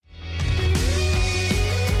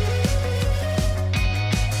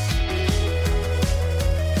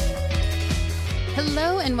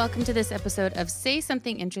and welcome to this episode of Say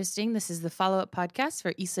Something Interesting. This is the follow-up podcast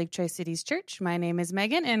for Eastlake Tri-Cities Church. My name is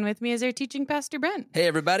Megan, and with me is our teaching pastor, Brent. Hey,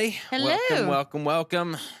 everybody. Hello.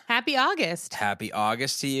 Welcome. Happy August. Happy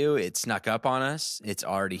August to you. It snuck up on us. It's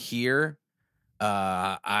already here.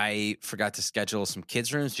 I forgot to schedule some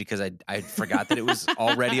kids' rooms because I forgot that it was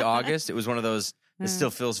already August. It was one of those, it still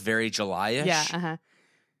feels very July-ish.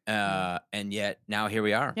 Yeah, and yet, now here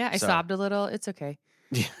we are. Yeah, I sobbed a little. It's okay.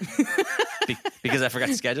 Because I forgot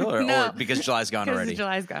to schedule or because July's gone already?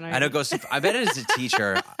 July's gone already. I know it goes, I bet it as a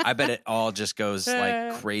teacher, I bet it all just goes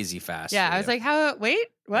like crazy fast. Yeah, I was like, wait,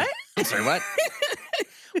 what? I'm sorry, what?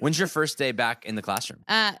 When's your first day back in the classroom?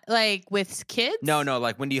 Like with kids? No,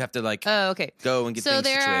 like when do you have to like okay. go and get things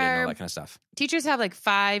situated and all that kind of stuff? Teachers have like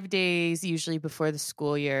 5 days usually before the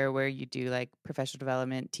school year where you do like professional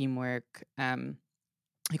development, teamwork,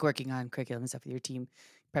 like working on curriculum and stuff with your team,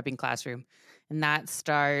 prepping classroom. And that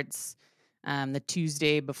starts the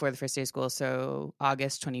Tuesday before the first day of school, so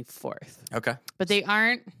August 24th. Okay. But they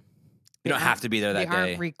aren't... You don't have to be there that day. They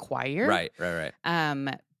aren't required. Right.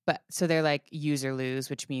 But so they're like use or lose,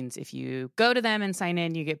 which means if you go to them and sign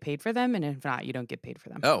in, you get paid for them. And if not, you don't get paid for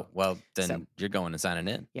them. Oh, well, then you're going and signing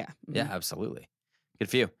in. Yeah. Mm-hmm. Yeah, absolutely. Good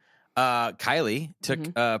for you. Kylie took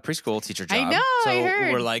a preschool teacher job. I know, so I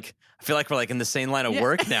heard. I feel like we're like in the same line of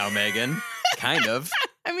work now, Megan. Kind of.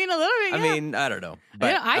 I mean, a little bit. I mean, I don't know.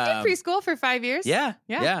 But I did preschool for 5 years.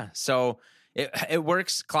 Yeah. So it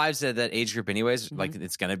works. Clive's at that age group anyways. Mm-hmm. Like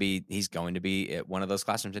he's going to be at one of those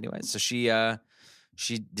classrooms anyways. So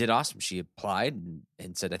she did awesome. She applied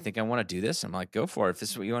and said, I think I want to do this. I'm like, go for it if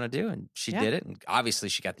this is what you want to do. And she did it. And obviously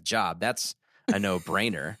she got the job. That's a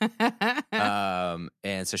no-brainer.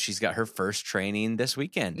 And so she's got her first training this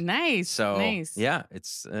weekend. Nice. So nice. Yeah,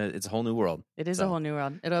 it's a whole new world. It is a whole new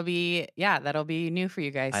world. It'll be, that'll be new for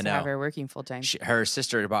you guys to have her working full time. Her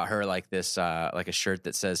sister bought her like this, like a shirt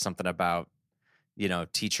that says something about,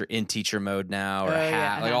 teacher mode now, or a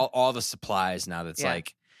hat, like all the supplies now that's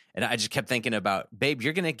like. And I just kept thinking about, babe,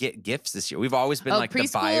 you're going to get gifts this year. We've always been like the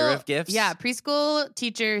buyer of gifts. Yeah, preschool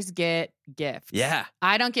teachers get gifts. Yeah.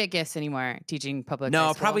 I don't get gifts anymore teaching public No,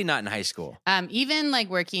 high school. Probably not in high school. Even like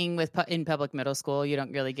working in public middle school, you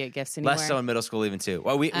don't really get gifts anymore. Less so in middle school even too.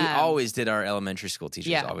 Well, we always did. Our elementary school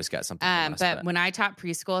teachers always got something from us. But when I taught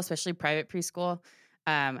preschool, especially private preschool,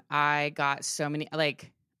 I got so many,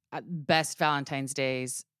 like best Valentine's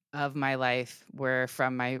Days of my life were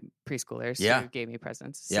from my preschoolers who gave me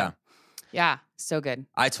presents. So, yeah, so good.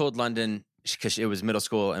 I told London, because it was middle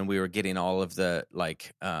school and we were getting all of the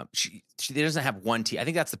like, she doesn't have one teacher. I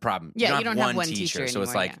think that's the problem. Yeah, you don't have one teacher so anymore,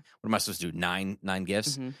 it's like, what am I supposed to do? Nine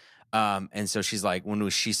gifts? Mm-hmm. And so she's like,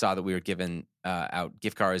 she saw that we were giving out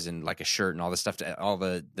gift cards and like a shirt and all this stuff to all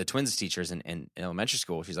the twins teachers in elementary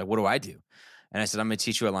school, she's like, what do I do? And I said, I'm going to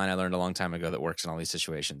teach you a line I learned a long time ago that works in all these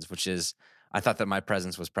situations, which is, I thought that my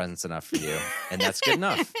presence was presence enough for you, and that's good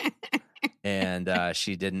enough. And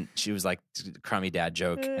she didn't. She was like, crummy dad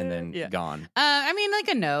joke, and then gone. I mean, like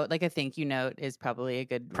a note, like a thank you note is probably a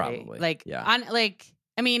good way. Like,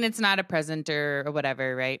 I mean, it's not a present or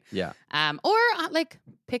whatever, right? Yeah. Or like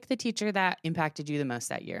pick the teacher that impacted you the most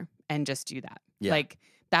that year and just do that. Yeah. Like,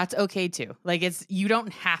 that's okay too. Like you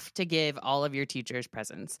don't have to give all of your teachers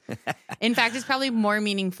presents. In fact, it's probably more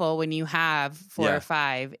meaningful when you have 4 or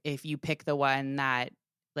 5 if you pick the one that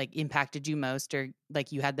like impacted you most or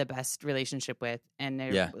like you had the best relationship with and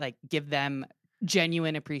like give them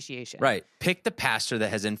genuine appreciation. Right. Pick the pastor that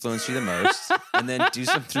has influenced you the most and then do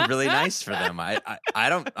something really nice for them.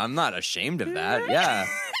 I'm not ashamed of that. Yeah.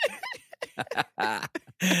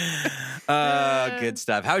 Good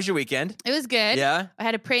stuff. How was your weekend? It was good. Yeah. I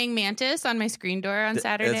had a praying mantis on my screen door on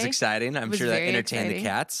Saturday. That's exciting. I'm sure that entertained the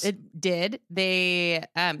cats. It did. They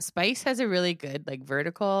Spice has a really good like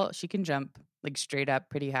vertical. She can jump like straight up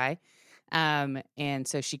pretty high. And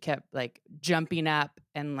so she kept like jumping up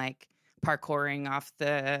and like parkouring off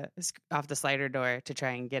the slider door to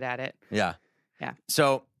try and get at it. Yeah. Yeah.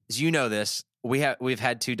 So as you know this, we've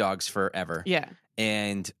had 2 dogs forever. Yeah.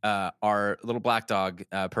 And our little black dog,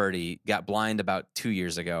 Purdy, got blind about 2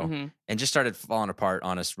 years ago and just started falling apart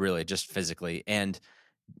on us, really, just physically. And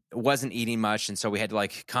wasn't eating much. And so we had to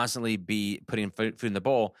like constantly be putting food in the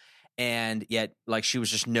bowl. And yet, like, she was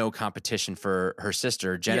just no competition for her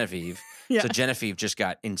sister, Genevieve. Yeah. So Genevieve just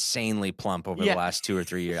got insanely plump over the last 2 or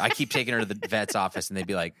 3 years. I keep taking her to the vet's office and they'd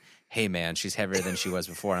be like, hey, man, she's heavier than she was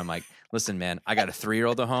before. And I'm like, listen, man, I got a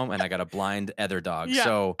 3-year-old at home and I got a blind other dog. Yeah.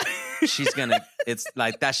 So she's going to, it's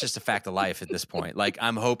like, that's just a fact of life at this point. Like,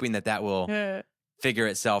 I'm hoping that will figure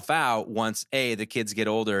itself out once the kids get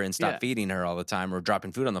older and stop feeding her all the time or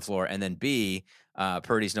dropping food on the floor, and then B,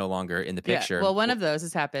 Purdy's no longer in the picture. Well, one of those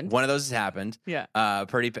has happened. Yeah.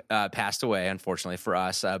 Purdy passed away, unfortunately for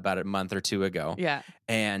us, about a month or two ago. Yeah.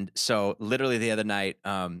 And so literally the other night,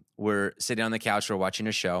 we're sitting on the couch, we're watching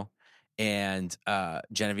a show, and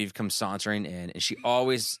Genevieve comes sauntering in, and she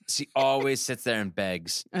always sits there and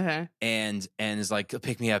begs, and is like,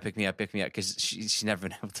 pick me up, because she's never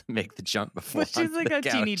been able to make the jump before. But she's like a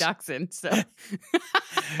teeny dachshund, so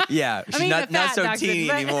yeah, she's not so dachshund,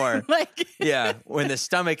 teeny anymore. Yeah, when the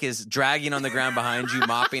stomach is dragging on the ground behind you,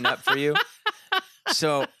 mopping up for you.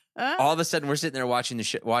 So all of a sudden, we're sitting there watching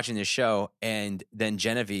the show, and then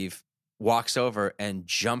Genevieve walks over and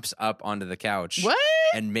jumps up onto the couch. What?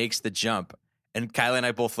 And makes the jump. And Kylie and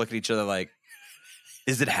I both look at each other like,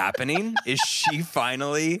 is it happening? Is she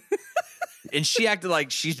finally? And she acted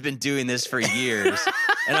like she's been doing this for years.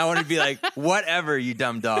 And I want to be like, whatever, you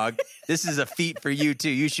dumb dog. This is a feat for you too.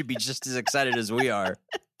 You should be just as excited as we are.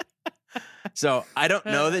 So I don't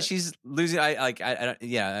know that she's losing.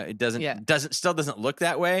 It doesn't look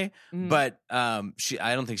that way. Mm-hmm. But I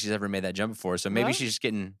don't think she's ever made that jump before. So maybe she's just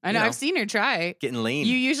getting. I know, I've seen her try getting lean.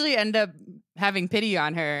 You usually end up having pity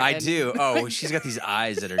on her. I do. Oh, she's got these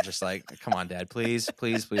eyes that are just like, come on, Dad, please.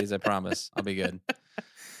 I promise, I'll be good.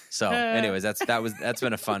 So, anyways, that's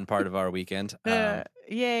been a fun part of our weekend.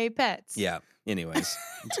 Yay, pets. Yeah. Anyways,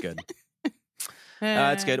 it's good.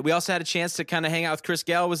 It's good. We also had a chance to kind of hang out with Chris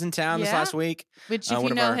Gale, was in town this last week. Which, if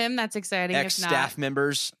you know him, that's exciting. Ex-staff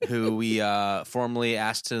members who we formally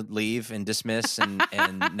asked to leave and dismiss and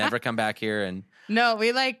never come back here. And no,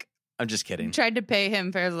 I'm just kidding. Tried to pay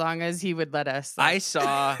him for as long as he would let us. I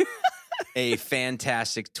saw a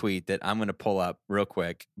fantastic tweet that I'm going to pull up real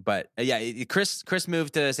quick. But Chris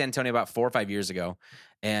moved to San Antonio about 4 or 5 years ago.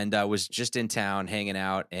 And was just in town hanging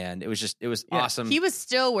out. And it was awesome. He was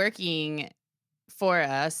still working for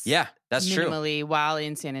us. Yeah, that's minimally true. While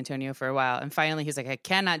in San Antonio for a while. And finally he's like, I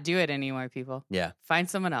cannot do it anymore, people. Yeah. Find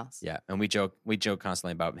someone else. Yeah. And we joke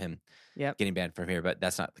constantly about him getting banned from here, but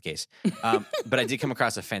that's not the case. But I did come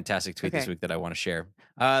across a fantastic tweet this week that I want to share.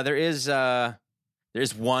 There is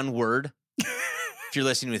one word. If you're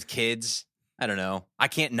listening with kids, I don't know. I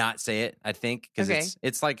can't not say it, I think, because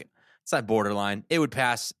it's like borderline. It would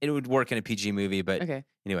pass. It would work in a PG movie, but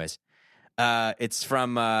anyways. It's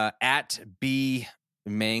from at B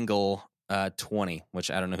Mangle 20, which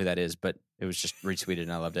I don't know who that is, but it was just retweeted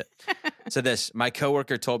and I loved it. So my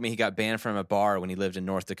coworker told me he got banned from a bar when he lived in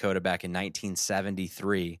North Dakota back in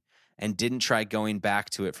 1973 and didn't try going back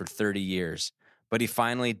to it for 30 years. But he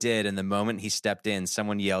finally did, and the moment he stepped in,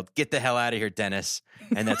 someone yelled, "Get the hell out of here, Dennis."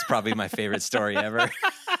 And that's probably my favorite story ever.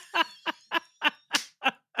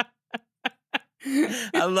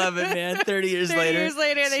 I love it, man. 30 years later,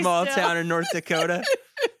 small town in North Dakota.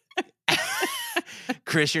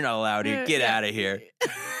 Chris, you're not allowed here. Get out of here.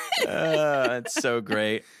 It's so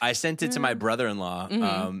great. I sent it to my brother-in-law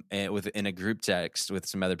in a group text with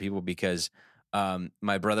some other people because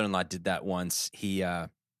my brother-in-law did that once.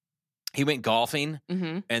 He went golfing,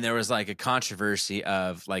 and there was like a controversy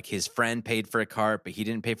of like his friend paid for a cart, but he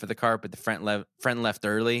didn't pay for the cart. But the friend left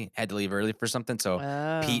early, had to leave early for something. So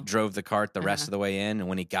Pete drove the cart the rest of the way in, and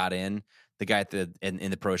when he got in, the guy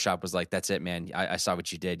in the pro shop was like, "That's it, man. I saw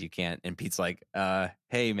what you did. You can't." And Pete's like,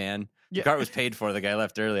 "Hey, man, the cart was paid for. The guy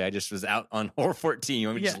left early. I just was out on hole 14. You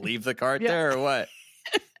want me to just leave the cart there or what?"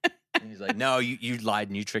 And he's like, "No, you lied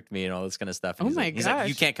and you tricked me and all this kind of stuff." And he's like,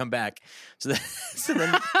 "You can't come back."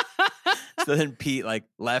 So then Pete like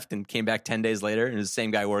left and came back 10 days later, and the same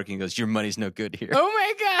guy working goes, "Your money's no good here." Oh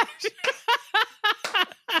my gosh.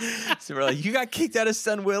 So we're like, "You got kicked out of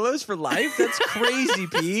Sun Willows for life? That's crazy,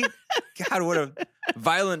 Pete. God, what a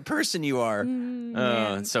violent person you are."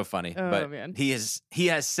 Oh, it's so funny. But man. He has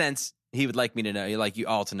since, he would like me to know, like you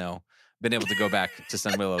all to know, been able to go back to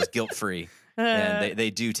Sun Willows guilt-free. And they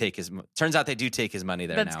do take turns out they do take his money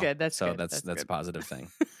there now. That's good. That's good. That's a positive thing.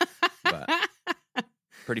 But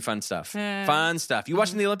pretty fun stuff. Fun stuff. You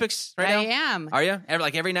watching the Olympics right now? I am. Are you?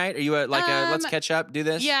 Every night? Are you let's catch up, do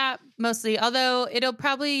this? Yeah, mostly. Although it'll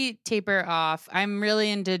probably taper off. I'm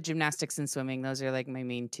really into gymnastics and swimming. Those are like my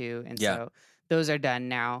main two. And so those are done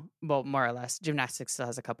now. Well, more or less. Gymnastics still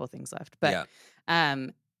has a couple things left. But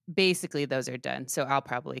basically those are done. So I'll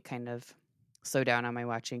probably kind of slow down on my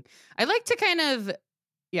watching. I like to kind of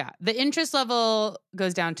Yeah, the interest level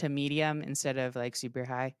goes down to medium instead of like super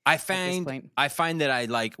high. I find that I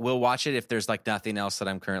like will watch it if there's like nothing else that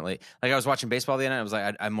I'm currently like. I was watching baseball the other night. I was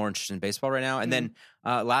like, I'm more interested in baseball right now. And then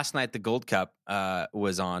last night the Gold Cup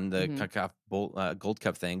was on the Gold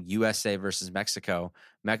Cup thing. USA versus Mexico.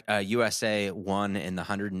 USA won in the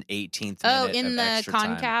 118th. Oh, minute in of the extra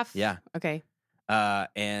CONCACAF. time. Yeah. Okay. So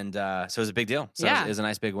it was a big deal. So it was a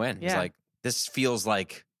nice big win. It's like this feels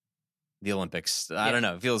like the Olympics. I don't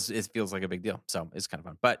know. It feels like a big deal. So it's kind of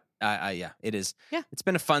fun. But it is. Yeah. It's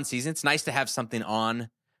been a fun season. It's nice to have something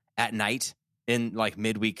on at night in like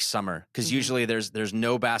midweek summer because usually there's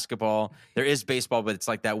no basketball. There is baseball, but it's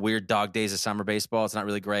like that weird dog days of summer baseball. It's not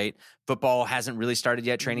really great. Football hasn't really started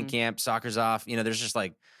yet. Training camp, soccer's off. You know, there's just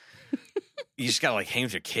like you just gotta like hang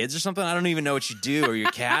with your kids or something. I don't even know what you do or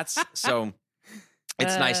your cats. So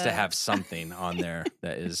it's nice to have something on there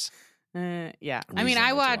that is. Yeah. I mean,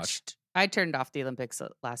 I turned off the Olympics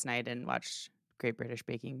last night and watched Great British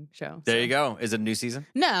Baking Show. There you go. Is it a new season?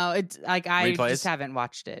 No, it's like I Replays? just haven't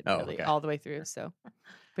watched it all the way through. So,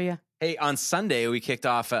 but yeah. Hey, on Sunday we kicked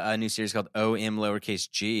off a new series called OM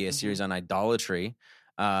lowercase G, a series on idolatry.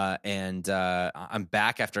 And I'm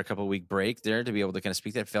back after a couple week break there to be able to kind of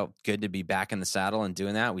speak that. It felt good to be back in the saddle and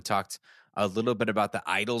doing that. We talked a little bit about the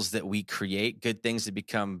idols that we create, good things that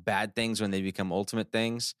become bad things when they become ultimate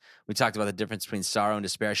things. We talked about the difference between sorrow and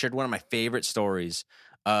despair. I shared one of my favorite stories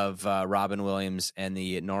of Robin Williams and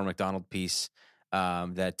the Norm Macdonald piece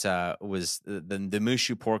that was the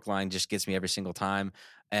Mushu pork line just gets me every single time.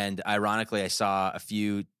 And ironically, I saw a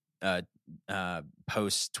few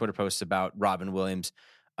Twitter posts about Robin Williams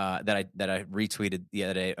that I retweeted the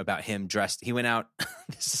other day about him dressed. He went out.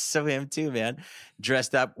 This is so him too, man.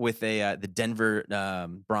 Dressed up with the Denver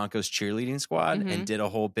Broncos cheerleading squad and did a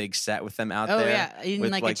whole big set with them out there. Oh yeah,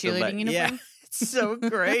 in like a cheerleading uniform. Yeah, it's so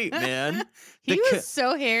great, man. He was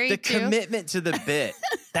so hairy. The commitment to the bit.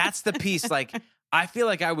 That's the piece. Like I feel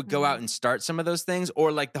like I would go out and start some of those things,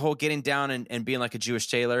 or like the whole getting down and being like a Jewish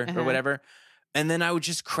tailor or whatever. And then I would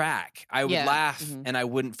just crack. I would laugh and I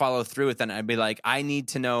wouldn't follow through with it. And I'd be like, I need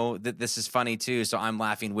to know that this is funny too. So I'm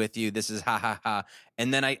laughing with you. This is ha ha ha.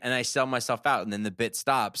 And then I sell myself out and then the bit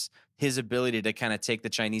stops. His ability to kind of take the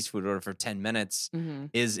Chinese food order for 10 minutes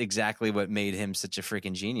is exactly what made him such a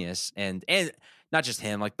freaking genius. And not just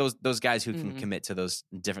him, like those guys who can commit to those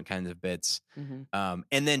different kinds of bits. And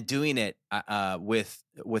then doing it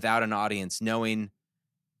without an audience, knowing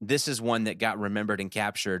this is one that got remembered and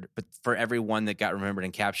captured, but for every one that got remembered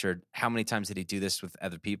and captured, how many times did he do this with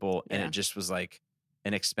other people? And it just was like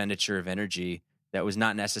an expenditure of energy that was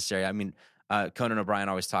not necessary. I mean, Conan O'Brien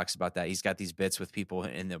always talks about that. He's got these bits with people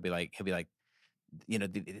and he'll be like, you know,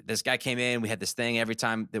 this guy came in, we had this thing every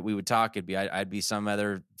time that we would talk, I'd be some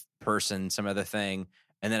other person, some other thing.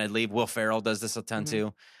 And then I'd leave. Will Ferrell does this a ton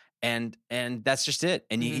too. And that's just it.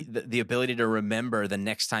 And the ability to remember the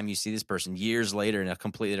next time you see this person years later in a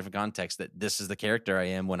completely different context, that this is the character I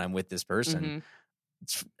am when I'm with this person.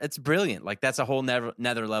 It's brilliant. Like that's a whole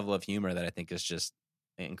another level of humor that I think is just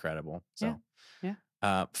incredible. So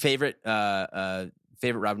favorite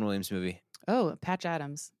Robin Williams movie. Oh, Patch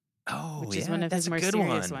Adams. Oh, which is one of his more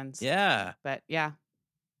serious ones. Yeah. But yeah.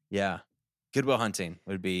 Good Will Hunting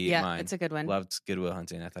would be mine. It's a good one. Loved Good Will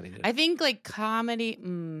Hunting. I thought he did. I think like comedy.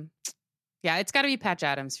 It's got to be Patch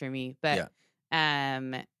Adams for me. But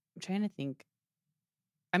I'm trying to think.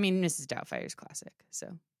 I mean, Mrs. Doubtfire's classic. So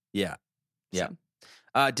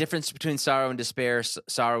difference between sorrow and despair.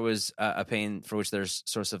 Sorrow is a pain for which there's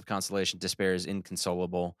source of consolation. Despair is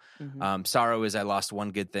inconsolable. Sorrow is I lost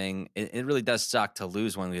one good thing. It really does suck to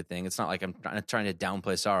lose one good thing. It's not like I'm trying to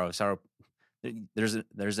downplay sorrow. Sorrow. There's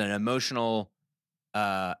an emotional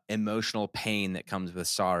pain that comes with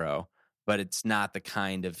sorrow, but it's not the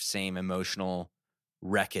kind of same emotional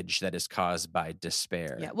wreckage that is caused by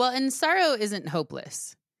despair. Yeah. Well, and sorrow isn't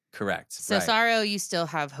hopeless. Correct. So sorrow, you still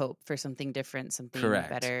have hope for something different, something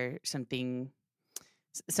better,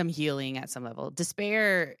 some healing at some level.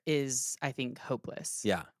 Despair is, I think, hopeless.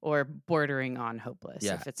 Yeah. Or bordering on hopeless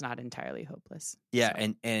if it's not entirely hopeless. Yeah,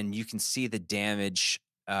 so. and you can see the damage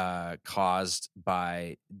caused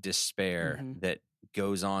by despair that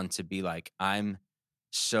goes on to be like, I'm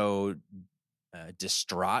so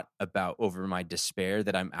distraught over my despair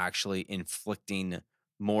that I'm actually inflicting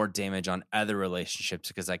more damage on other relationships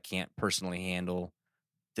because I can't personally handle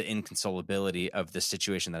the inconsolability of the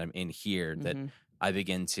situation that I'm in here, that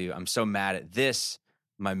I'm so mad at this.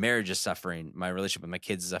 My marriage is suffering. My relationship with my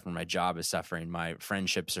kids is suffering. My job is suffering. My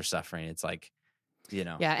friendships are suffering. It's like, you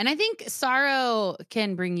know. Yeah. And I think sorrow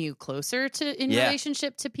can bring you closer in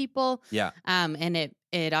relationship to people. Yeah. And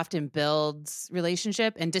it often builds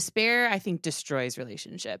relationship, and despair, I think, destroys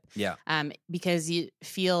relationship. Yeah. Because it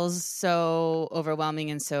feels so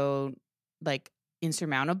overwhelming and so like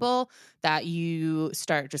insurmountable that you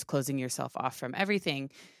start just closing yourself off from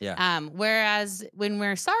everything. Yeah. Whereas when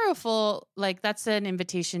we're sorrowful, like that's an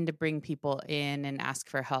invitation to bring people in and ask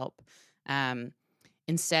for help.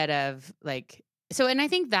 Instead of like, so, and I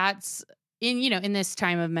think that's in this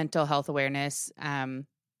time of mental health awareness,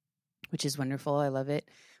 which is wonderful. I love it.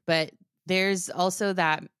 But there's also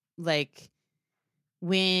that, like,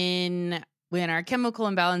 when our chemical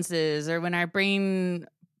imbalances or when our brain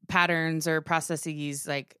patterns or processes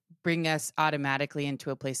like bring us automatically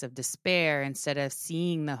into a place of despair instead of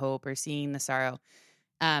seeing the hope or seeing the sorrow,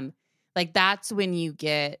 like that's when you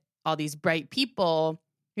get all these bright people.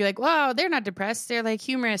 You're like, wow, they're not depressed. They're like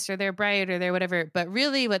humorous or they're bright or they're whatever. But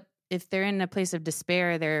really if they're in a place of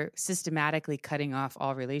despair, they're systematically cutting off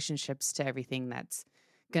all relationships to everything that's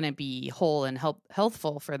going to be whole and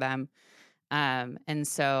healthful for them. And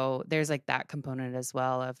so there's like that component as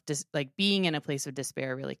well of just like being in a place of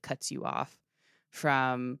despair really cuts you off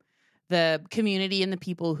from the community and the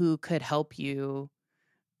people who could help you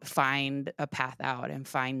find a path out and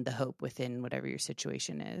find the hope within whatever your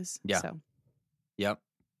situation is. Yeah. So. Yep.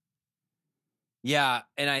 Yeah.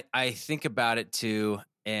 And I think about it too.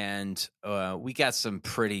 And we got some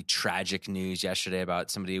pretty tragic news yesterday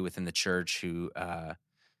about somebody within the church who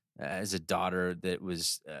has a daughter that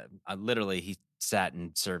was literally, he sat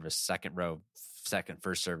in service, second row,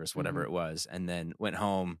 first service, whatever it was, and then went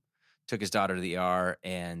home, took his daughter to the ER,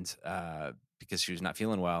 and because she was not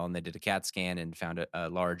feeling well, and they did a CAT scan and found a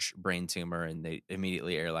large brain tumor, and they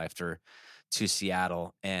immediately airlifted her to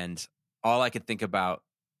Seattle. And all I could think about,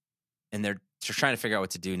 and they're trying to figure out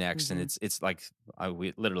what to do next. And it's like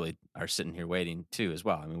we literally are sitting here waiting too as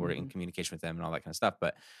well. I mean, we're in communication with them and all that kind of stuff.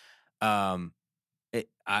 But all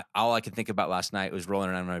I could think about last night was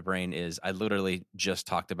rolling around in my brain is I literally just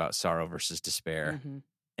talked about sorrow versus despair.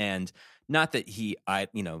 And not that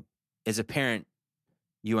as a parent,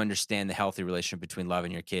 you understand the healthy relationship between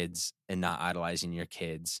loving your kids and not idolizing your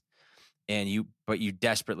kids. But you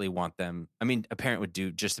desperately want them. I mean, a parent would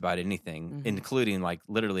do just about anything, including like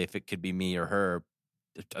literally if it could be me or her,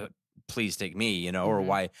 please take me, or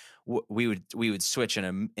why we would switch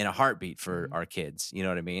in a heartbeat for our kids. You know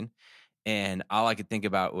what I mean? And all I could think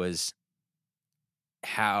about was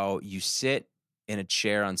how you sit in a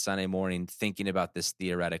chair on Sunday morning thinking about this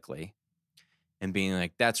theoretically and being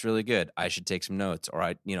like, that's really good. I should take some notes, or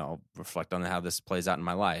I reflect on how this plays out in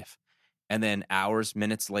my life. And then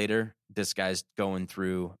minutes later, this guy's going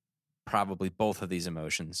through probably both of these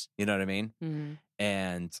emotions. You know what I mean?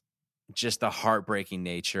 And just the heartbreaking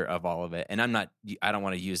nature of all of it. And I don't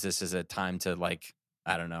want to use this as a time to like,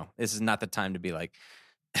 I don't know. This is not the time to be like,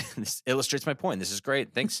 this illustrates my point. This is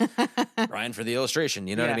great. Thanks, Ryan, for the illustration.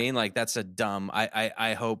 You know what I mean? Like that's a dumb,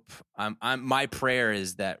 I hope my prayer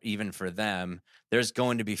is that even for them, there's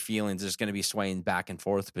going to be feelings, there's going to be swaying back and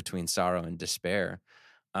forth between sorrow and despair.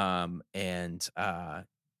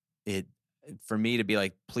 It for me to be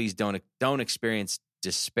like, please don't experience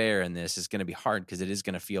despair in this is going to be hard because it is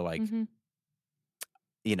going to feel like,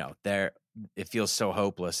 it feels so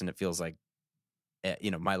hopeless, and it feels like,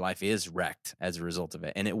 my life is wrecked as a result of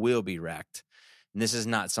it, and it will be wrecked. And this is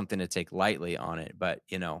not something to take lightly on it, but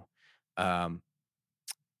him and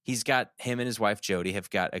his wife Jody have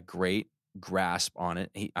got a great grasp on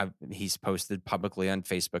it. He's posted publicly on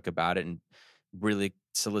Facebook about it and really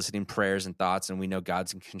soliciting prayers and thoughts, and we know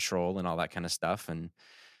God's in control and all that kind of stuff. And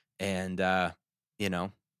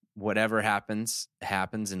whatever happens,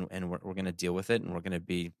 and we're going to deal with it, and we're going to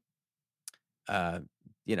be,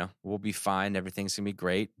 we'll be fine. Everything's going to be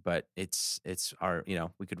great, but it's our,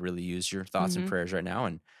 we could really use your thoughts and prayers right now.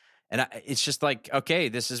 And it's just like, okay,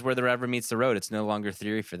 this is where the rubber meets the road. It's no longer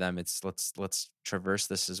theory for them. It's let's traverse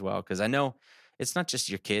this as well. Cause I know it's not just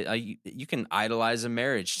your kid. You can idolize a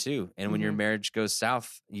marriage too. And when your marriage goes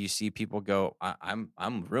south, you see people go,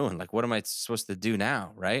 I'm ruined. Like, what am I supposed to do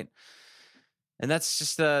now? Right. And that's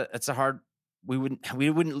just it's a hard, we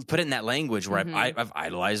wouldn't put it in that language where I've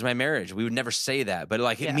idolized my marriage. We would never say that, but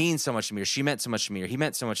like it means so much to me, or she meant so much to me, or he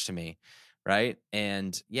meant so much to me. Right.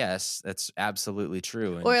 And yes, that's absolutely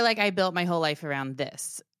true. Or like, I built my whole life around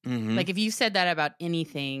this. Like if you said that about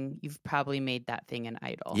anything, you've probably made that thing an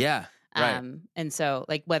idol. Yeah. Right. And so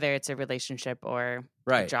like whether it's a relationship or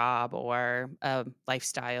a job or a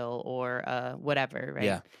lifestyle or whatever. Right.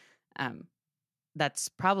 Yeah. that's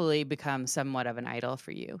probably become somewhat of an idol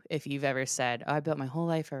for you. If you've ever said, "Oh, I built my whole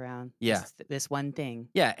life around this one thing."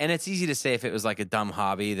 Yeah, and it's easy to say if it was like a dumb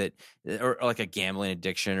hobby that, or like a gambling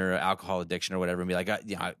addiction or alcohol addiction or whatever, and be like,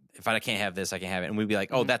 if I can't have this, I can't have it, and we'd be like,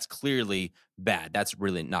 oh, that's clearly bad. That's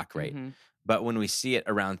really not great. Mm-hmm. But when we see it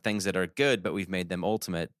around things that are good, but we've made them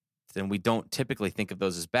ultimate, then we don't typically think of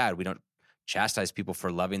those as bad. We don't chastise people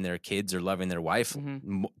for loving their kids or loving their wife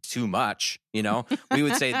too much. We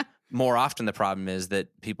would say more often the problem is that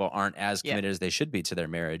people aren't as committed as they should be to their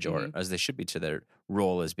marriage or as they should be to their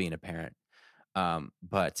role as being a parent.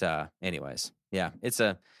 But anyways, yeah, it's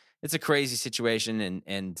a crazy situation,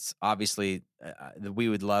 and obviously we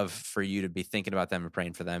would love for you to be thinking about them and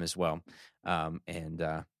praying for them as well. I'm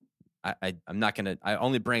not gonna. I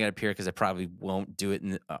only bring it up here because I probably won't do it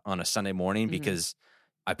on a Sunday morning because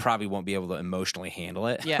I probably won't be able to emotionally handle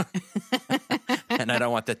it. Yeah, and I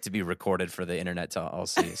don't want that to be recorded for the internet to all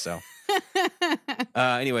see. So,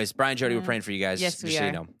 anyways, Brian, Jody, we're praying for you guys. Yes, we are. So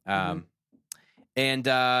you know.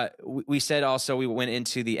 And we said also we went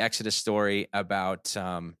into the Exodus story about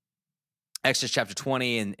Exodus chapter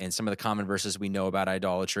 20 and some of the common verses we know about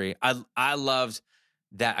idolatry. I loved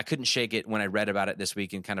that. I couldn't shake it when I read about it this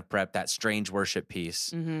week and kind of prepped that strange worship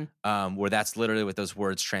piece, where that's literally what those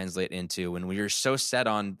words translate into. When we're so set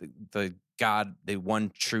on the God, the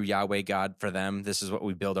one true Yahweh God for them, this is what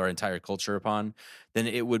we build our entire culture upon, then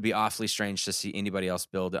it would be awfully strange to see anybody else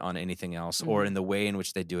build it on anything else, or in the way in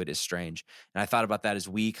which they do it is strange. And I thought about that as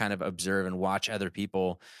we kind of observe and watch other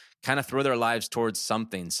people kind of throw their lives towards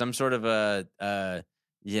something, some sort of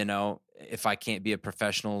if I can't be a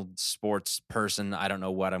professional sports person, I don't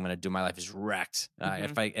know what I'm going to do. My life is wrecked.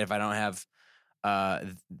 If I don't have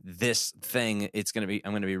this thing, I'm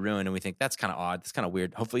going to be ruined. And we think that's kind of odd. That's kind of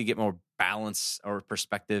weird. Hopefully you get more balance or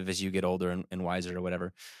perspective as you get older and wiser or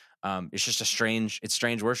whatever. It's just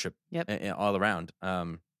strange worship all around.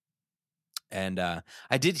 And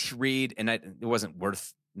I did read, and it wasn't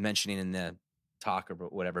worth mentioning in the talk or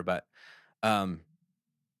whatever, but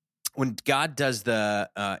when God does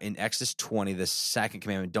in Exodus 20, the second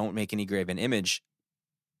commandment, don't make any graven image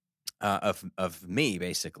of me,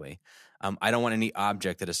 basically. I don't want any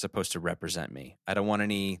object that is supposed to represent me. I don't want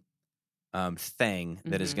any thing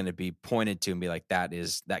that is going to be pointed to and be like,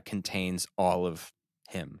 that contains all of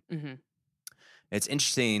him. It's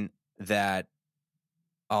interesting that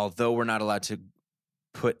although we're not allowed to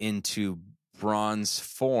put into bronze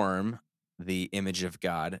form the image of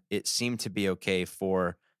God, it seemed to be okay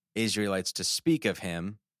for Israelites to speak of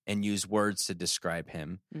him and use words to describe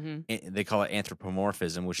him. They call it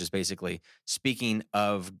anthropomorphism, which is basically speaking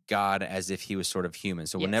of God as if he was sort of human.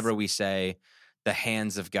 So whenever we say the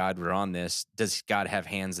hands of God were on this, does God have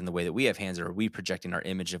hands in the way that we have hands, or are we projecting our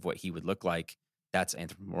image of what he would look like? That's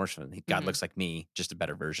anthropomorphism. God looks like me, just a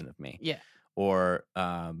better version of me. Yeah. Or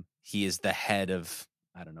he is the head of,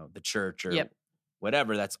 I don't know, the church or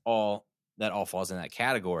whatever. That all falls in that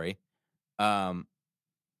category.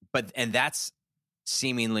 But that's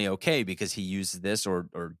seemingly okay because he uses this,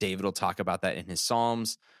 or David will talk about that in his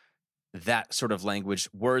Psalms. That sort of language,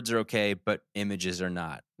 words are okay, but images are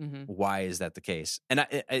not. Why is that the case? And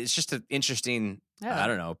it's just an interesting, I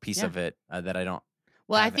don't know, piece of it that I don't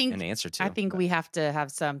have an answer to. I think we have to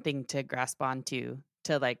have something to grasp onto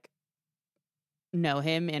to like know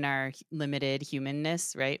him in our limited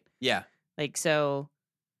humanness, right? Yeah. Like, so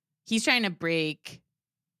he's trying to break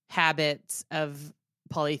habits of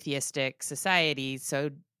polytheistic society. So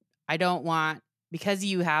I don't want, because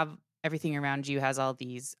you have everything around you has all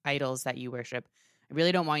these idols that you worship, I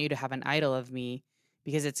really don't want you to have an idol of me,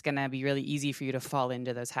 because it's going to be really easy for you to fall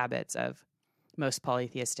into those habits of most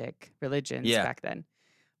polytheistic religions back then.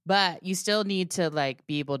 But you still need to like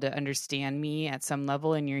be able to understand me at some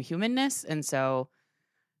level in your humanness. And so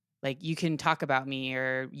like you can talk about me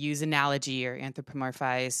or use analogy or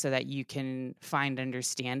anthropomorphize so that you can find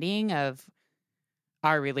understanding of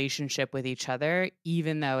our relationship with each other,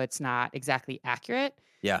 even though it's not exactly accurate.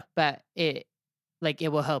 Yeah. But it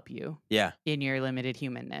will help you. Yeah. In your limited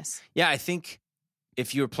humanness. Yeah. I think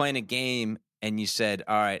if you were playing a game and you said,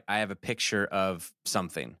 all right, I have a picture of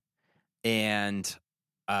something, and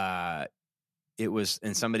and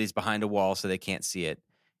somebody's behind a wall so they can't see it.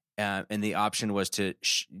 And the option was to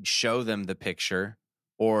show them the picture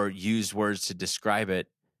or use words to describe it.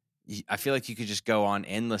 I feel like you could just go on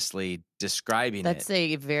endlessly describing That's it.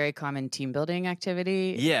 a very common team building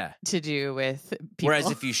activity. Yeah. To do with people. Whereas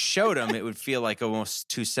if you showed them, it would feel like almost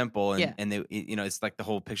too simple. And they, it's like the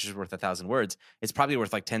whole picture's worth 1,000 words. It's probably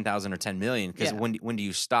worth like 10,000 or 10 million. Because when do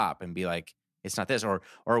you stop and be like, it's not this? Or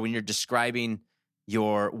when you're describing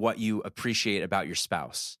what you appreciate about your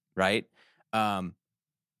spouse, right?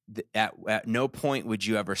 at no point would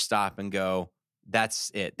you ever stop and go,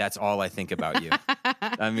 that's it. That's all I think about you.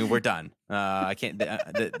 I mean, we're done. I can't.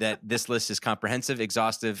 That this list is comprehensive,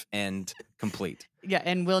 exhaustive, and complete. Yeah,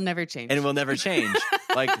 and will never change. And it will never change.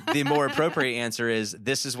 Like, the more appropriate answer is,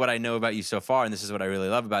 this is what I know about you so far, and this is what I really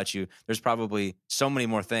love about you. There's probably so many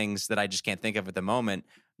more things that I just can't think of at the moment.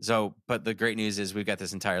 So, but the great news is we've got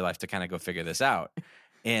this entire life to kind of go figure this out.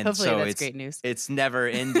 And hopefully so that's great news. It's never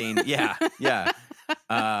ending. Yeah, yeah.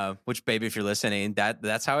 Which, baby, if you're listening,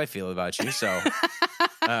 that's how I feel about you. So,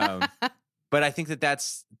 but I think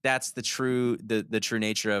that's the true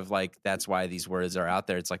nature of, like, that's why these words are out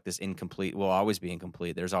there. It's like this incomplete will always be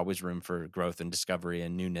incomplete. There's always room for growth and discovery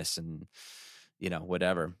and newness and,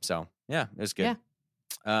 whatever. So yeah, it was good.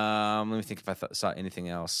 Yeah. Let me think if I saw anything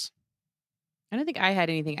else. I don't think I had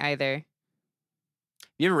anything either.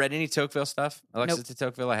 You ever read any Tocqueville stuff? Alexis Nope. de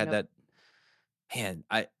Tocqueville? I had that. Man,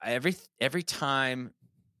 I every time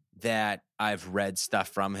that I've read stuff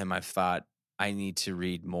from him, I've thought I need to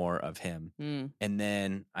read more of him. And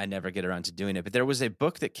then I never get around to doing it. But there was a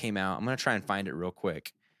book that came out. I'm going to try and find it real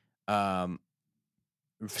quick.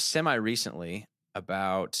 Semi-recently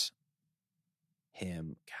about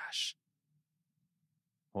him. Gosh.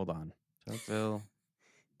 Hold on. Tocqueville.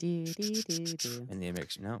 Do, do, do, do. In the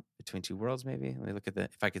American, no, Between Two Worlds, maybe. Let me look at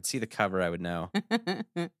if I could see the cover, I would know.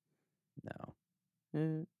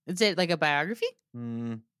 No. Is it like a biography?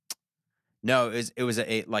 No, it was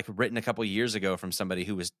a like written a couple years ago from somebody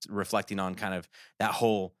who was reflecting on kind of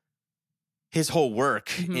his whole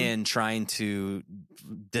work in trying to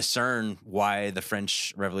discern why the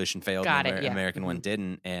French Revolution failed and the American one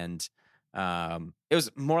didn't. And it was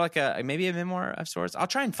more like maybe a memoir of sorts. I'll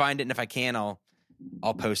try and find it, and if I can, I'll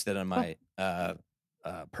post it on my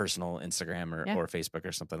personal Instagram or Facebook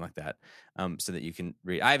or something like that, so that you can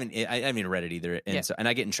read. I haven't even read it either, and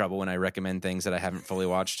I get in trouble when I recommend things that I haven't fully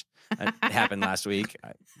watched. It happened last week.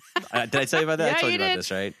 Did I tell you about that? Yeah, I told you about did.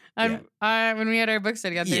 this, right? When we had our book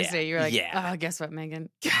study on Thursday, you were like, "Oh, guess what, Megan?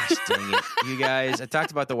 Gosh dang it, you guys! I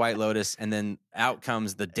talked about the White Lotus, and then out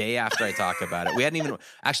comes the day after I talk about it. We hadn't even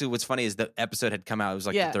actually. What's funny is the episode had come out. It was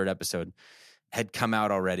like the third episode had come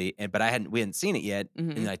out already, but we hadn't seen it yet.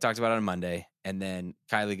 And I talked about it on Monday, and then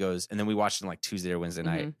Kylie goes, and then we watched it on like Tuesday or Wednesday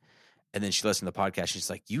night. And then she listened to the podcast. She's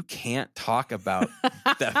like, "You can't talk about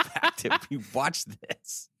the fact that we watched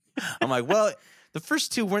this." I'm like, "Well, the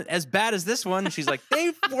first two weren't as bad as this one." She's like,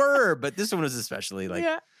 "They were, but this one was especially like."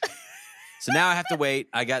 Yeah. So now I have to wait.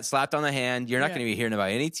 I got slapped on the hand. You're not going to be hearing about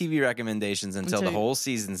any TV recommendations until the whole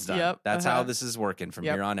season's done. That's how this is working from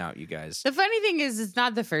here on out, you guys. The funny thing is, it's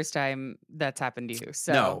not the first time that's happened to you.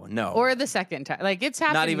 So No. Or the second time. Like, it's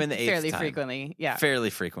happened not even the fairly time. frequently. Yeah. Fairly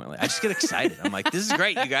frequently. I just get excited. I'm like, this is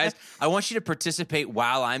great, you guys. I want you to participate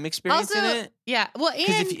while I'm experiencing it. Yeah. Well,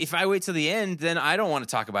 because if I wait till the end, then I don't want to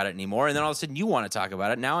talk about it anymore. And then all of a sudden you want to talk about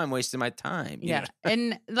it. Now I'm wasting my time. Yeah.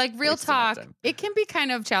 And like, real talk, it can be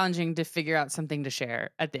kind of challenging to figure out something to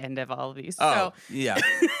share at the end of all of these. Oh, yeah.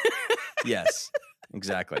 Yes,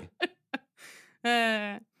 exactly.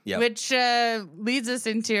 Which leads us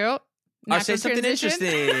into I'll say something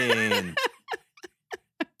interesting.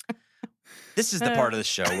 This is the part of the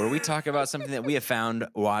show where we talk about something that we have found,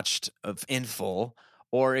 watched in full,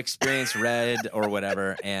 or experienced, read, or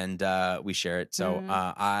whatever, and we share it. So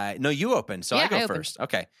you open, so I go first.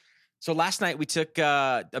 Okay. So last night we took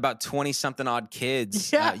about 20-something odd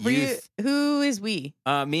kids, youth. Who is we?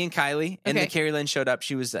 Me and Kylie, and then Carrie Lynn showed up.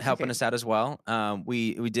 She was helping us out as well.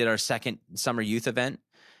 We did our second summer youth event,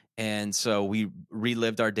 and so we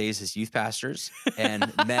relived our days as youth pastors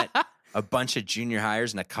and met a bunch of junior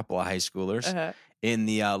hires and a couple of high schoolers in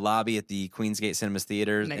the lobby at the Queensgate Cinemas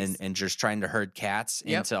Theater, and just trying to herd cats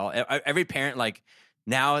into every parent like.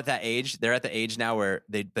 Now at that age, they're at the age now where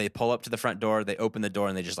they pull up to the front door, they open the door,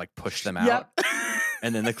 and they just like push them out.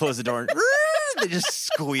 And then they close the door and they just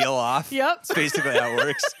squeal off. Yep. It's basically how it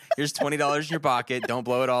works. Here's $20 in your pocket. Don't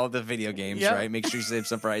blow it all at the video games, right? Make sure you save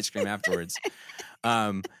some for ice cream afterwards.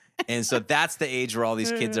 And so that's the age where all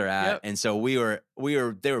these kids are at. And so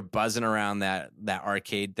they were buzzing around that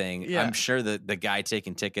arcade thing. Yeah. I'm sure that the guy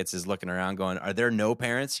taking tickets is looking around going, "Are there no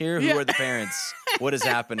parents here? Who are the parents? What is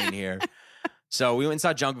happening here?" So we went and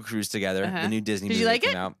saw Jungle Cruise together, the new Disney movie that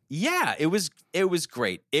came out. Yeah, it was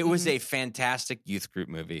great. It was a fantastic youth group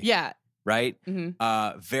movie. Yeah. Right?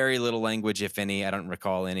 Very little language, if any. I don't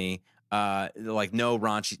recall any. Like no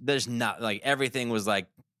raunchy. There's not like everything was like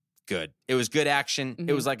good. It was good action.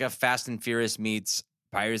 It was like a Fast and Furious meets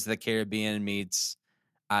Pirates of the Caribbean meets,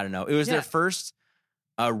 I don't know. It was their first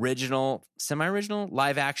semi-original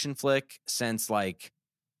live action flick since like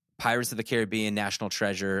Pirates of the Caribbean, National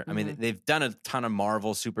Treasure. I mean, they've done a ton of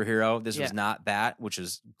Marvel superhero. This was not that, which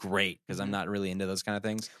is great because I'm not really into those kind of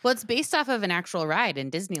things. Well, it's based off of an actual ride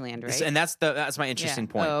in Disneyland, right? And that's my interesting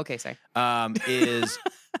point. Oh, okay, sorry.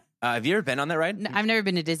 Have you ever been on that ride? No, I've never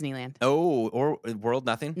been to Disneyland. Oh, or World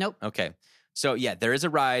Nothing? Nope. Okay. So, yeah, there is a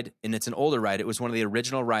ride, and it's an older ride. It was one of the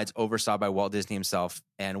original rides oversaw by Walt Disney himself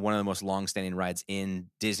and one of the most long-standing rides in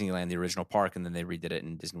Disneyland, the original park, and then they redid it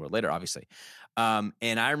in Disney World later, obviously. And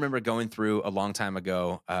I remember going through a long time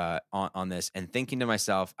ago on this and thinking to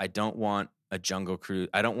myself, I don't want a Jungle Cruise.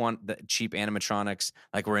 I don't want the cheap animatronics.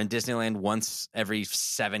 Like, we're in Disneyland once every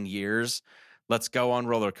 7 years. Let's go on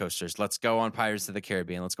roller coasters. Let's go on Pirates of the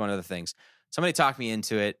Caribbean. Let's go on other things. Somebody talked me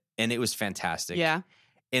into it, and it was fantastic. Yeah.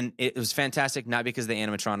 And it was fantastic, not because the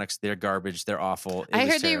animatronics, they're garbage, they're awful. I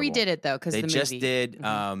heard they redid it though, because they the movie. just did,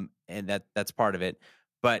 and that's part of it.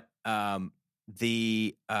 But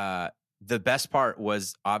the best part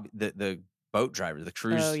was the boat driver, the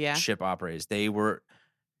cruise ship operators. They were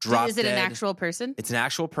dropped. Is it an actual person? It's an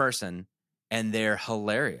actual person, and they're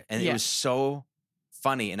hilarious, and it was so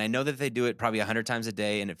funny. And I know that they do it probably 100 times a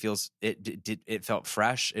day, and it felt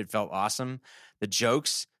fresh. It felt awesome. The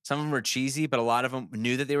jokes. Some of them were cheesy, but a lot of them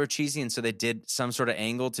knew that they were cheesy. And so they did some sort of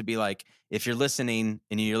angle to be like, if you're listening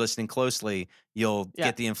and you're listening closely, you'll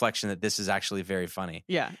get the inflection that this is actually very funny.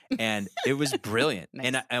 Yeah. And it was brilliant.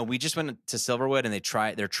 Nice. And we just went to Silverwood and they're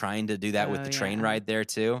trying to do that with the train ride there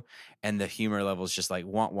too. And the humor level is just like,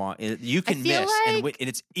 you can miss. And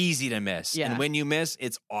it's easy to miss. Yeah. And when you miss,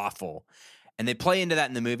 it's awful. And they play into that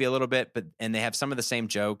in the movie a little bit, and they have some of the same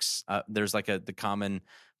jokes. There's like the common,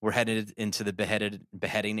 we're headed into the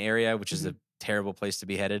beheading area, which is a terrible place to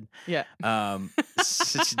be headed. Yeah.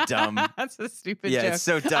 Such dumb. That's a stupid joke. Yeah, it's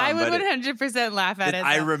so dumb. I would 100% laugh at it.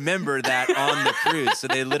 I remember that on the cruise. So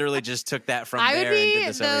they literally just took that from there and did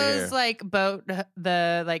this over here. Like boat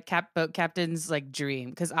captain's like dream,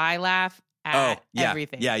 because I laugh at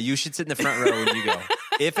everything. Yeah, you should sit in the front row when you go.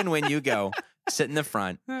 If and when you go, sit in the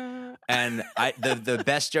front. And the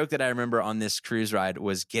best joke that I remember on this cruise ride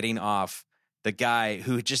was getting off the guy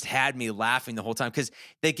who just had me laughing the whole time, because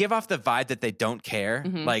they give off the vibe that they don't care.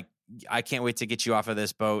 Mm-hmm. Like, I can't wait to get you off of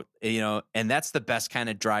this boat, and that's the best kind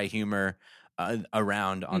of dry humor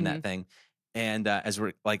around on that thing. And as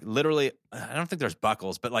we're like literally, I don't think there's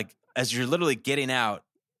buckles, but like as you're literally getting out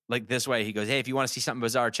like this way, he goes, hey, if you want to see something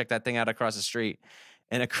bizarre, check that thing out across the street.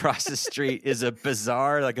 And across the street is a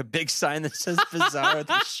bazaar, like a big sign that says bazaar at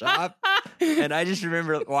the shop. And I just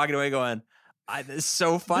remember walking away going, it's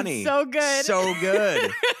so funny. It's so good. So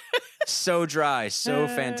good. So dry. So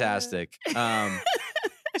fantastic.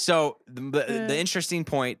 So the interesting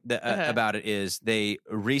point about it is they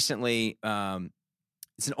recently,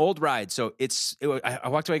 it's an old ride. So I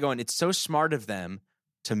walked away going, it's so smart of them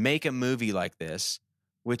to make a movie like this,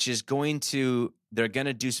 which is they're going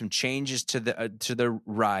to do some changes to the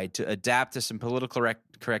ride to adapt to some political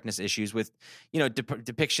correctness issues with,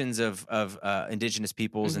 depictions of indigenous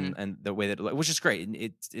peoples and the way that, which is great.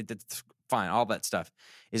 It's fine. All that stuff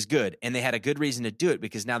is good. And they had a good reason to do it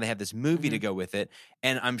because now they have this movie to go with it.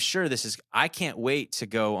 And I'm sure I can't wait to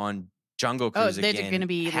go on Jungle Cruise again. There's going to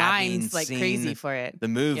be lines like crazy for it. The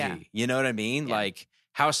movie, yeah. You know what I mean? Yeah. Like,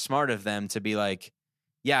 how smart of them to be like,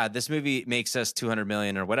 yeah, this movie makes us $200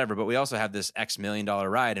 million or whatever, but we also have this X $1 million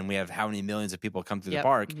ride, and we have how many millions of people come through the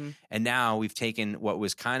park. And now we've taken what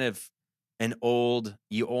was kind of an old,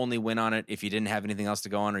 you only went on it if you didn't have anything else to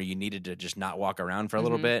go on, or you needed to just not walk around for a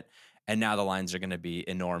little bit. And now the lines are going to be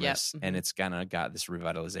enormous, and it's kind of got this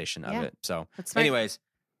revitalization of it. So, anyways,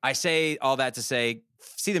 I say all that to say,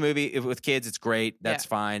 see the movie with kids. It's great. That's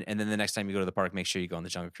fine. And then the next time you go to the park, make sure you go on the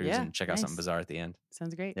Jungle Cruise and check out something bizarre at the end.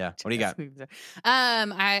 Sounds great. Yeah. What do you got?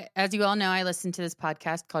 As you all know, I listen to this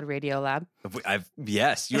podcast called Radio Lab.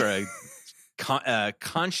 Yes, you're a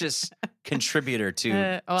conscious contributor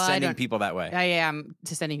to sending people that way. I am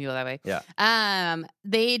to sending people that way. Yeah.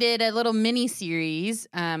 They did a little mini series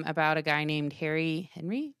about a guy named Harry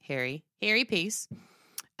Pace.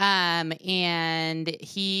 And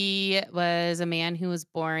he was a man who was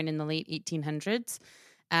born in the late 1800s,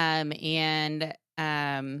 and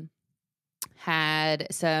had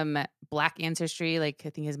some Black ancestry. Like, I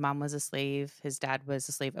think his mom was a slave, his dad was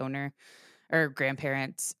a slave owner, or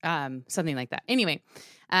grandparents, something like that. Anyway,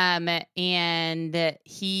 and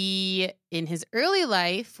he, in his early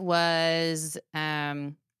life, was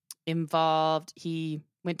involved. He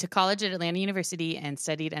went to college at Atlanta University and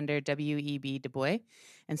studied under W.E.B. Du Bois.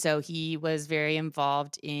 And so he was very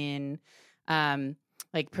involved in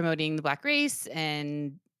like promoting the Black race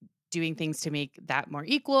and doing things to make that more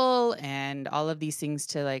equal, and all of these things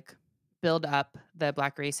to like build up the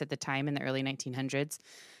Black race at the time in the early 1900s.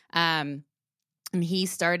 And he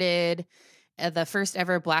started the first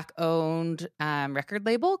ever Black-owned record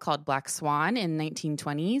label called Black Swan in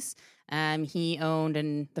 1920s. He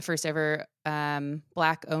owned the first ever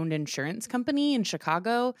Black-owned insurance company in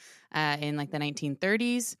Chicago in like the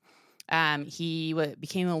 1930s. He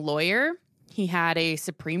became a lawyer. He had a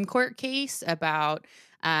Supreme Court case about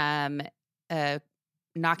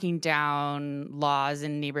knocking down laws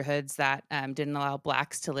in neighborhoods that didn't allow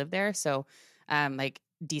Blacks to live there. So like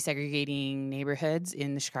desegregating neighborhoods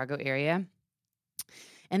in the Chicago area.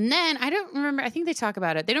 And then I don't remember. I think they talk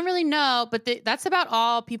about it. They don't really know, but that's about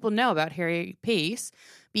all people know about Harry Pace,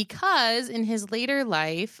 because in his later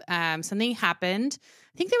life, something happened.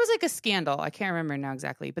 I think there was like a scandal. I can't remember now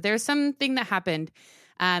exactly, but there was something that happened,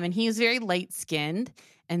 and he was very light skinned,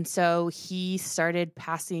 and so he started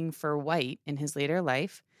passing for white in his later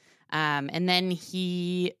life, and then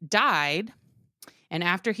he died. And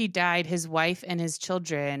after he died, his wife and his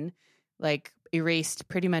children like erased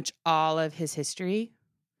pretty much all of his history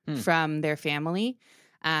from their family.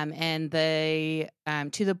 And they,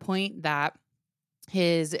 to the point that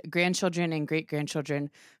his grandchildren and great-grandchildren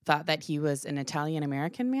thought that he was an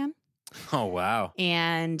Italian-American man. Oh, wow.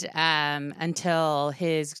 And until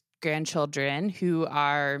his grandchildren, who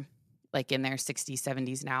are like in their 60s,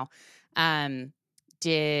 70s now,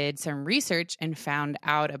 did some research and found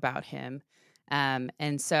out about him.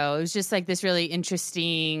 And so it was just like this really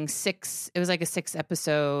interesting it was like a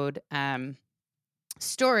 6-episode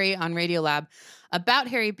story on Radiolab about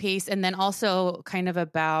Harry Pace, and then also kind of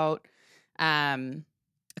about a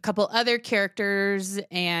couple other characters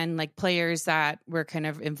and like players that were kind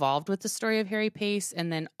of involved with the story of Harry Pace.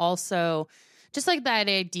 And then also just like that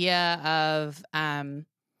idea of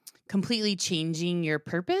completely changing your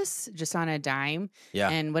purpose just on a dime. Yeah.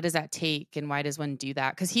 And what does that take, and why does one do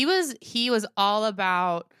that? Because he was all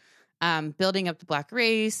about building up the Black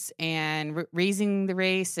race and raising the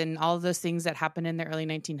race and all of those things that happened in the early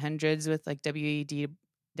 1900s with like W.E.B.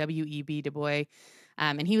 Du Bois.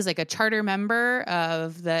 And he was like a charter member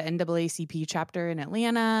of the NAACP chapter in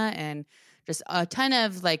Atlanta, and just a ton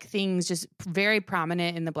of like things just very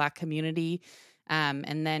prominent in the Black community.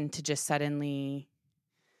 And then to just suddenly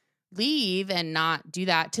leave and not do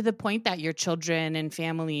that, to the point that your children and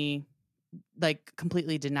family like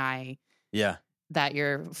completely deny that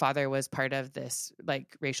your father was part of this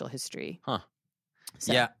like racial history. Huh.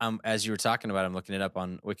 So. Yeah. As you were talking about, I'm looking it up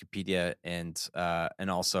on Wikipedia, and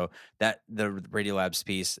also that the Radiolab's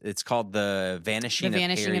piece, it's called The Vanishing of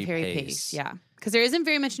Harry Pace. Yeah. Because there isn't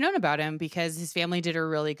very much known about him, because his family did a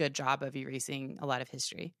really good job of erasing a lot of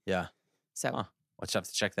history. Yeah. So I'll have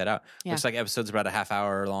to check that out. Yeah. Looks like episodes about a half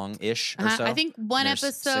hour long-ish or so. I think one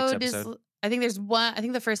episode is, I think there's one, I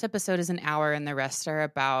think the first episode is an hour, and the rest are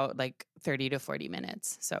about like 30 to 40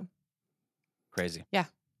 minutes. So crazy. Yeah.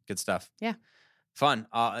 Good stuff. Yeah. Fun.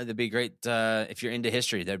 It'd be great if you're into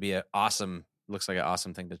history. That'd be looks like an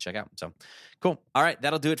awesome thing to check out. So cool. All right.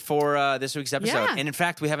 That'll do it for this week's episode. Yeah. And in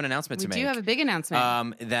fact, we have an announcement to make. We do have a big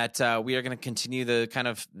announcement. That we are going to continue the kind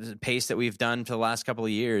of pace that we've done for the last couple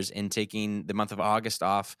of years in taking the month of August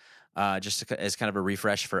off, just as kind of a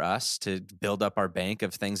refresh for us to build up our bank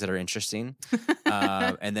of things that are interesting.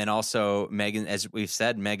 And then also Megan, as we've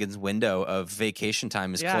said, Megan's window of vacation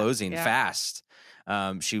time is closing fast.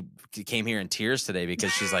 She came here in tears today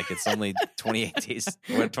because she's like, it's only 28 days,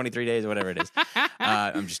 23 days, whatever it is.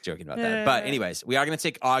 I'm just joking about that. But anyways, we are going to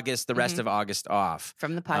take the rest of August off.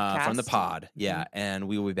 From the podcast. From the pod. Yeah. And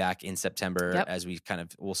we will be back in September as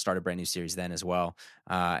we'll start a brand new series then as well.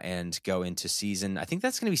 And go into I think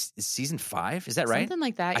that's going to be season 5. Is that right? Something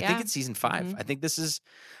like that. I think it's season 5. Mm-hmm.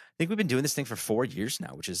 I think we've been doing this thing for 4 years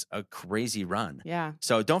now, which is a crazy run. Yeah.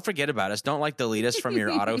 So don't forget about us. Don't like delete us from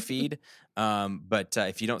your auto feed. But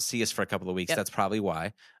if you don't see us for a couple of weeks, that's probably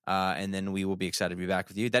why. And then we will be excited to be back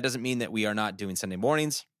with you. That doesn't mean that we are not doing Sunday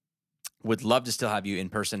mornings. Would love to still have you in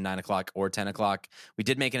person, 9 o'clock or 10 o'clock. We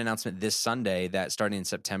did make an announcement this Sunday that starting in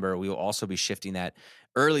September, we will also be shifting that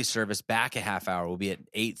early service back a half hour. We'll be at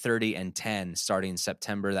 8:30 and 10 starting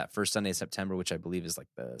September, that first Sunday of September, which I believe is like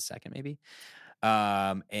the 2nd maybe.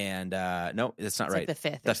 No, that's not right. Like the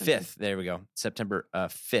 5th. The 5th. There we go. September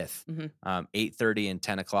 5th. 8:30 and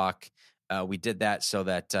 10 o'clock. We did that so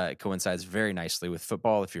that it coincides very nicely with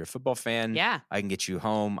football. If you're a football fan, I can get you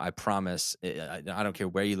home. I promise. I don't care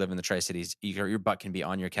where you live in the Tri-Cities. Your butt can be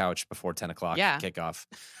on your couch before 10 o'clock kickoff.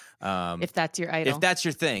 If that's your idol. If that's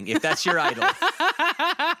your thing. If that's your idol.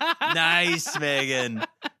 Nice, Megan.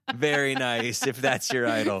 Very nice. If that's your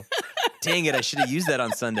idol. Dang it, I should have used that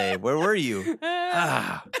on Sunday. Where were you?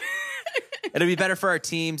 It'll be better for our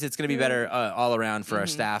teams. It's going to be better all around for our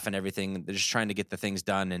staff and everything. They're just trying to get the things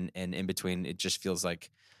done, and in between, it just feels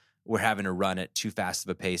like we're having to run at too fast of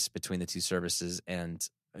a pace between the two services and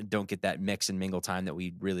don't get that mix and mingle time that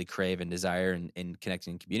we really crave and desire in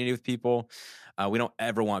connecting in community with people. We don't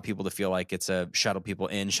ever want people to feel like it's a shuttle people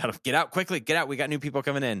in, get out quickly, get out. We got new people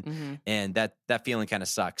coming in. And that feeling kind of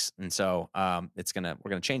sucks. And so we're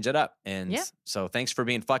going to change that up. And so thanks for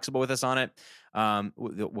being flexible with us on it.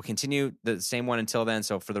 We'll continue the same one until then.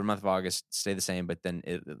 So for the month of August, stay the same, but then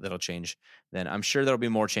it'll change. Then I'm sure there'll be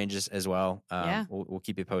more changes as well. We'll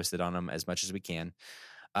keep you posted on them as much as we can.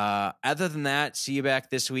 Other than that, see you back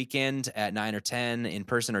this weekend at 9 or 10 in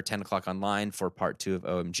person or 10 o'clock online for part 2 of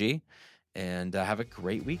OMG. And have a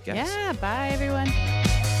great week, guys. Yeah, bye, everyone.